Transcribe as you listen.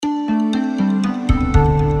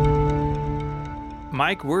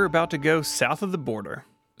Mike, we're about to go south of the border.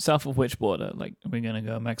 South of which border? Like, are we going to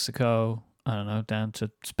go Mexico, I don't know, down to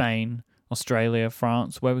Spain, Australia,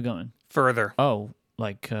 France? Where are we going? Further. Oh,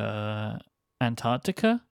 like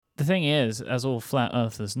Antarctica? The thing is, as all flat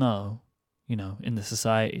earthers know, in the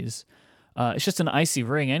societies, it's just an icy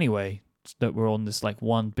ring anyway, that we're on this like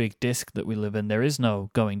one big disc that we live in. There is no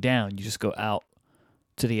going down. You just go out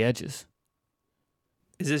to the edges.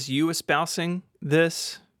 Is this you espousing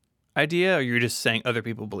this idea, or you're just saying other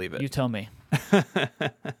people believe it? You tell me.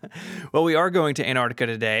 Well, we are going to Antarctica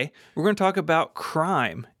today. We're going to talk about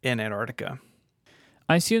crime in Antarctica.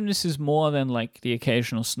 I assume this is more than like the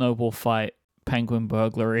occasional snowball fight, penguin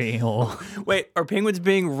burglary, or... Wait, are penguins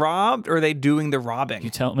being robbed, or are they doing the robbing? You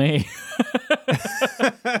tell me.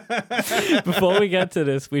 Before we get to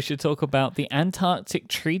this, we should talk about the Antarctic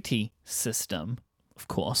Treaty System, of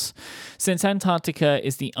course. Since Antarctica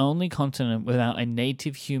is the only continent without a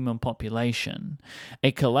native human population,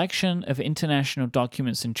 a collection of international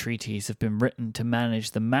documents and treaties have been written to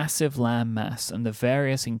manage the massive landmass and the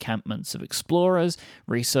various encampments of explorers,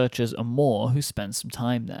 researchers, and more who spend some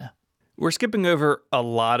time there. We're skipping over a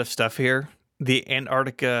lot of stuff here. The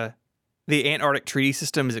Antarctic Treaty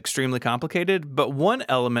System is extremely complicated, but one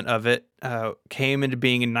element of it came into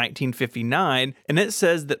being in 1959, and it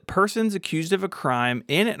says that persons accused of a crime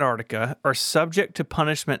in Antarctica are subject to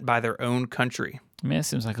punishment by their own country. I mean, it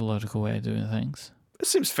seems like a logical way of doing things. This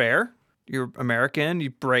seems fair. You're American,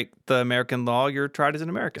 you break the American law, you're tried as an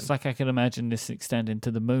American. It's like I could imagine this extending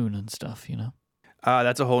to the moon and stuff,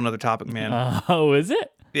 That's a whole nother topic, man. Oh, is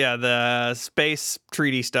it? Yeah, the space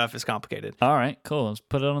treaty stuff is complicated. All right, cool. Let's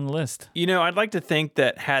put it on the list. I'd like to think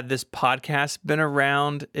that had this podcast been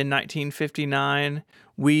around in 1959,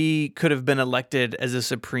 we could have been elected as the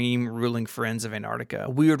supreme ruling friends of Antarctica.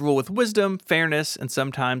 We would rule with wisdom, fairness, and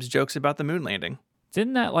sometimes jokes about the moon landing.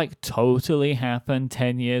 Didn't that totally happen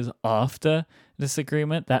 10 years after this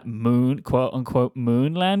agreement? That moon, quote unquote,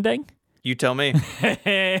 moon landing? You tell me.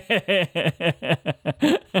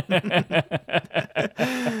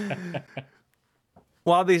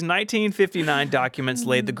 While these 1959 documents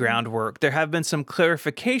laid the groundwork, there have been some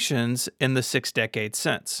clarifications in the 6 decades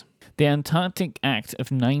since. The Antarctic Act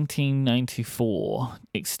of 1994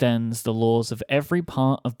 extends the laws of every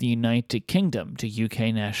part of the United Kingdom to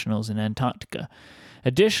UK nationals in Antarctica.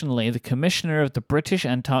 Additionally, the Commissioner of the British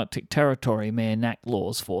Antarctic Territory may enact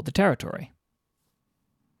laws for the territory.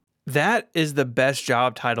 That is the best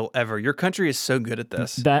job title ever. Your country is so good at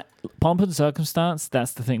this. That pomp and circumstance,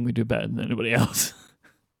 that's the thing we do better than anybody else.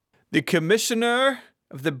 The Commissioner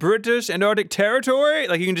of the British Antarctic Territory?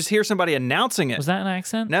 Like, you can just hear somebody announcing it. Was that an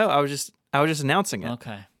accent? No, I was just announcing it.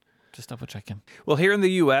 Okay. Just double checking. Well, here in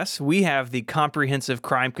the U.S., we have the Comprehensive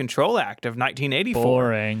Crime Control Act of 1984.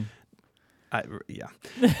 Boring.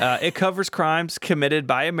 It covers crimes committed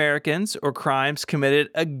by Americans or crimes committed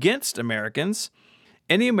against Americans.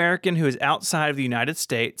 Any American who is outside of the United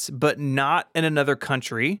States, but not in another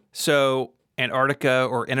country, so Antarctica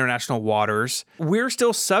or international waters, we're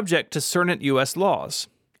still subject to certain U.S. laws.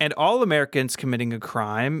 And all Americans committing a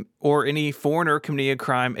crime, or any foreigner committing a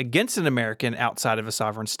crime against an American outside of a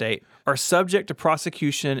sovereign state, are subject to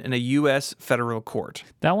prosecution in a U.S. federal court.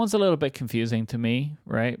 That one's a little bit confusing to me,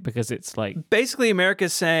 right? Because it's like... Basically,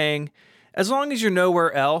 America's saying, as long as you're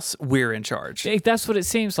nowhere else, we're in charge. That's what it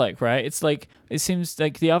seems like, right? It's like, it seems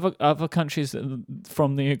like the other countries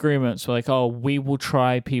from the agreements were like, oh, we will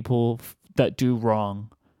try people that do wrong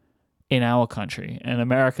in our country. And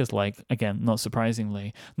America's like, again, not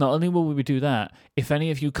surprisingly, not only will we do that, if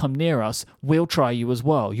any of you come near us, we'll try you as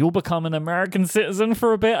well. You'll become an American citizen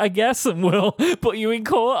for a bit, I guess, and we'll put you in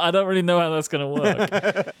court. I don't really know how that's going to work.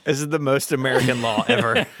 This is the most American law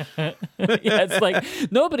ever. Yeah, it's like,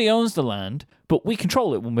 nobody owns the land, but we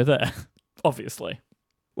control it when we're there, obviously.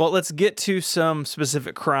 Well, let's get to some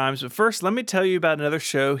specific crimes. But first, let me tell you about another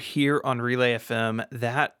show here on Relay FM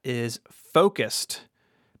that is Focused.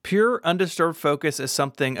 Pure, undisturbed focus is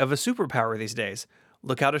something of a superpower these days.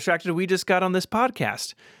 Look how distracted we just got on this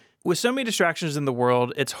podcast. With so many distractions in the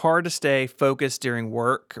world, it's hard to stay focused during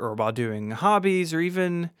work or while doing hobbies or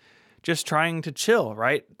even just trying to chill,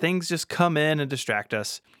 right? Things just come in and distract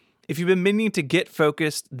us. If you've been meaning to get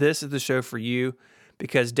focused, this is the show for you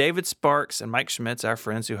because David Sparks and Mike Schmitz, our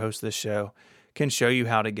friends who host this show, can show you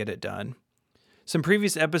how to get it done. Some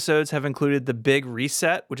previous episodes have included the Big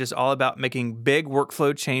Reset, which is all about making big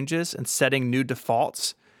workflow changes and setting new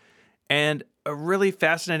defaults, and a really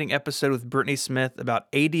fascinating episode with Brittany Smith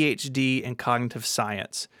about ADHD and cognitive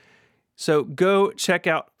science. So go check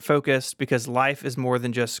out Focused because life is more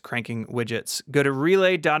than just cranking widgets. Go to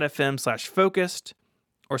relay.fm/focused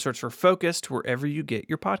or search for Focused wherever you get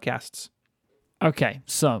your podcasts. Okay,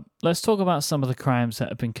 so let's talk about some of the crimes that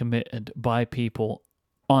have been committed by people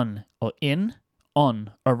on or in, on,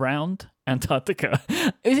 around Antarctica.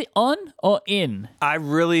 Is it on or in? I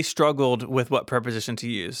really struggled with what preposition to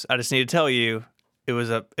use. I just need to tell you, it was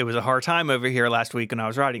a hard time over here last week when I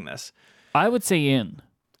was writing this. I would say in.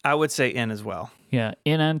 I would say in as well. Yeah,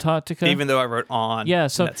 in Antarctica. Even though I wrote on. Yeah,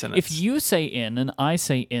 so in that sentence. if you say in and I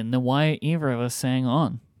say in, then why are either of us saying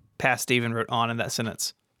on? Past Steven wrote on in that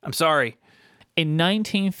sentence. I'm sorry. In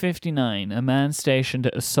 1959, a man stationed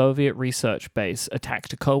at a Soviet research base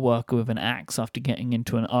attacked a co-worker with an axe after getting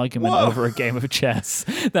into an argument over a game of chess.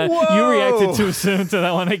 You reacted too soon to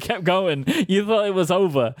that one. It kept going. You thought it was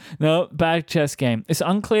over. No, bad chess game. It's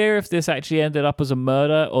unclear if this actually ended up as a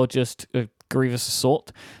murder or just a grievous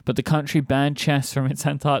assault, but the country banned chess from its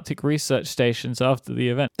Antarctic research stations after the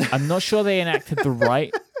event. I'm not sure they enacted the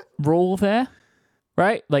right rule there,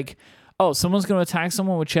 right? Like, oh, someone's going to attack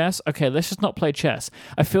someone with chess? Okay, let's just not play chess.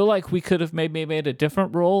 I feel like we could have maybe made a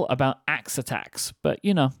different rule about axe attacks, but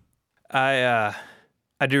you know. I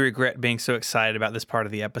do regret being so excited about this part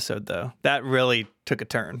of the episode, though. That really took a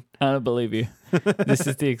turn. I don't believe you. This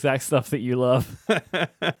is the exact stuff that you love.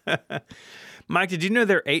 Mike, did you know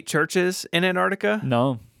there are 8 churches in Antarctica?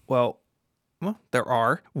 No. Well, there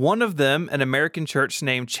are. One of them, an American church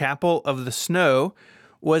named Chapel of the Snow,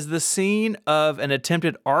 was the scene of an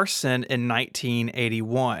attempted arson in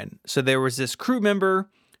 1981. So there was this crew member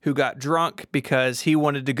who got drunk because he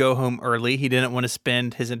wanted to go home early. He didn't want to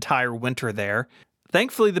spend his entire winter there.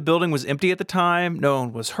 Thankfully, the building was empty at the time. No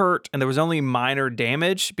one was hurt, and there was only minor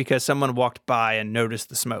damage because someone walked by and noticed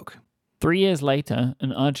the smoke. 3 years later,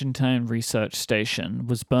 an Argentine research station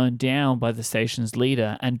was burned down by the station's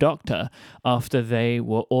leader and doctor after they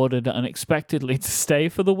were ordered unexpectedly to stay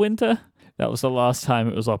for the winter. That was the last time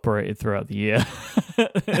it was operated throughout the year.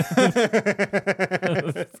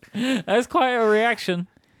 That's quite a reaction,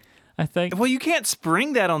 I think. Well, you can't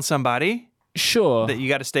spring that on somebody. Sure. That you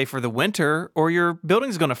got to stay for the winter or your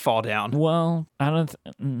building's going to fall down. Well, I don't...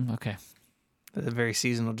 okay. That's a very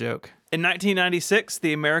seasonal joke. In 1996,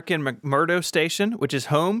 the American McMurdo Station, which is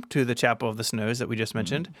home to the Chapel of the Snows that we just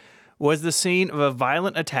mentioned, was the scene of a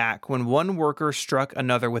violent attack when one worker struck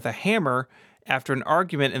another with a hammer after an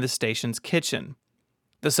argument in the station's kitchen.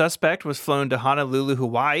 The suspect was flown to Honolulu,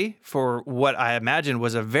 Hawaii for what I imagine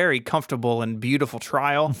was a very comfortable and beautiful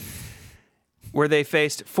trial, where they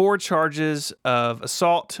faced 4 charges of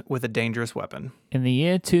assault with a dangerous weapon. In the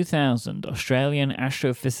year 2000, Australian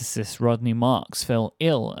astrophysicist Rodney Marks fell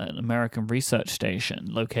ill at an American research station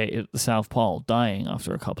located at the South Pole, dying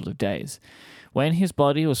after a couple of days. When his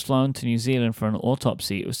body was flown to New Zealand for an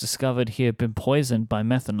autopsy, it was discovered he had been poisoned by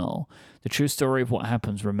methanol. The true story of what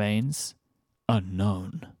happens remains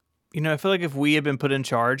unknown. You know, I feel like if we had been put in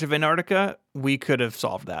charge of Antarctica, we could have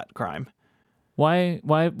solved that crime. Why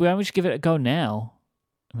don't we just give it a go now?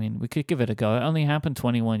 I mean, we could give it a go. It only happened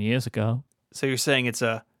 21 years ago. So you're saying it's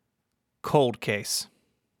a cold case?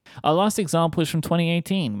 Our last example is from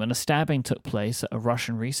 2018, when a stabbing took place at a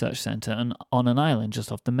Russian research center on an island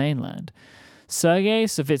just off the mainland. Sergei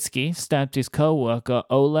Savitsky stabbed his co-worker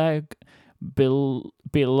Oleg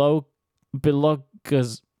Bilogazov.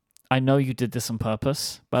 I know you did this on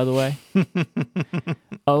purpose, by the way.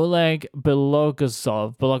 Oleg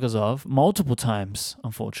Bilogazov multiple times,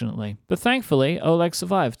 unfortunately. But thankfully, Oleg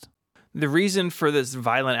survived. The reason for this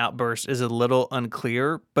violent outburst is a little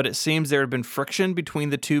unclear, but it seems there had been friction between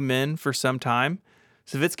the two men for some time.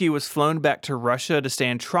 Savitsky was flown back to Russia to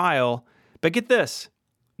stand trial, but get this.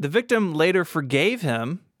 The victim later forgave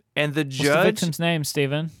him, and the judge... What's the victim's name,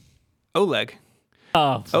 Stephen? Oleg.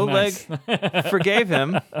 Oh, Oleg nice. forgave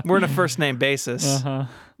him. We're on a first-name basis. Uh-huh.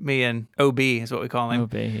 Me and OB is what we call him.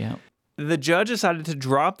 OB, yeah. The judge decided to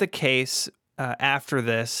drop the case after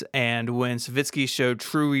this, and when Savitsky showed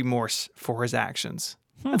true remorse for his actions.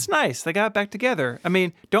 That's nice. They got back together. I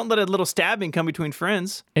mean, don't let a little stabbing come between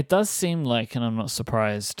friends. It does seem like, and I'm not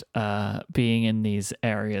surprised, being in these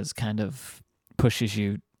areas kind of pushes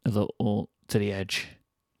you a little to the edge.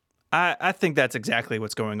 I think that's exactly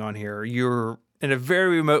what's going on here. You're in a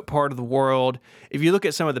very remote part of the world. If you look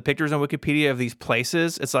at some of the pictures on Wikipedia of these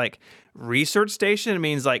places, it's like research station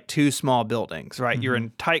means like 2 small buildings, right? Mm-hmm. You're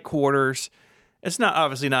in tight quarters. It's not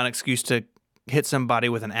obviously not an excuse to hit somebody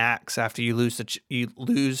with an axe after you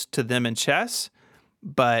lose to them in chess,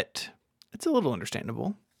 but it's a little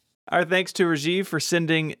understandable. Our thanks to Rajiv for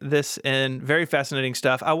sending this in. Very fascinating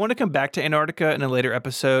stuff. I want to come back to Antarctica in a later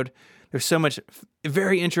episode. There's so much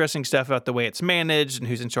very interesting stuff about the way it's managed and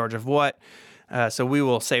who's in charge of what. So we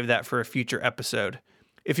will save that for a future episode.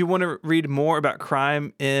 If you want to read more about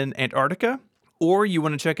crime in Antarctica, or you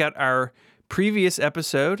want to check out our previous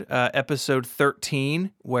episode, episode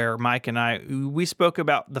 13, where Mike and we spoke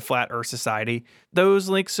about the Flat Earth Society. Those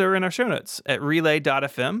links are in our show notes at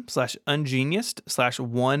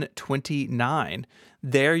relay.fm/ungenius/129.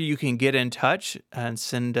 There you can get in touch and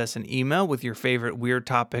send us an email with your favorite weird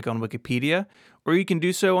topic on Wikipedia, or you can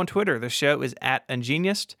do so on Twitter. The show is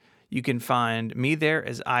 @ungenius. You can find me there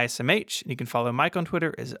as ISMH, and you can follow Mike on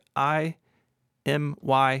Twitter as IMYKE.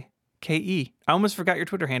 I almost forgot your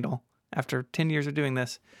Twitter handle after 10 years of doing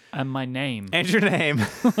this. And my name. And your name.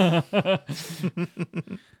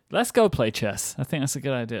 Let's go play chess. I think that's a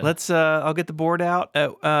good idea. I'll get the board out.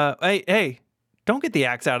 Hey, don't get the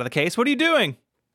axe out of the case. What are you doing?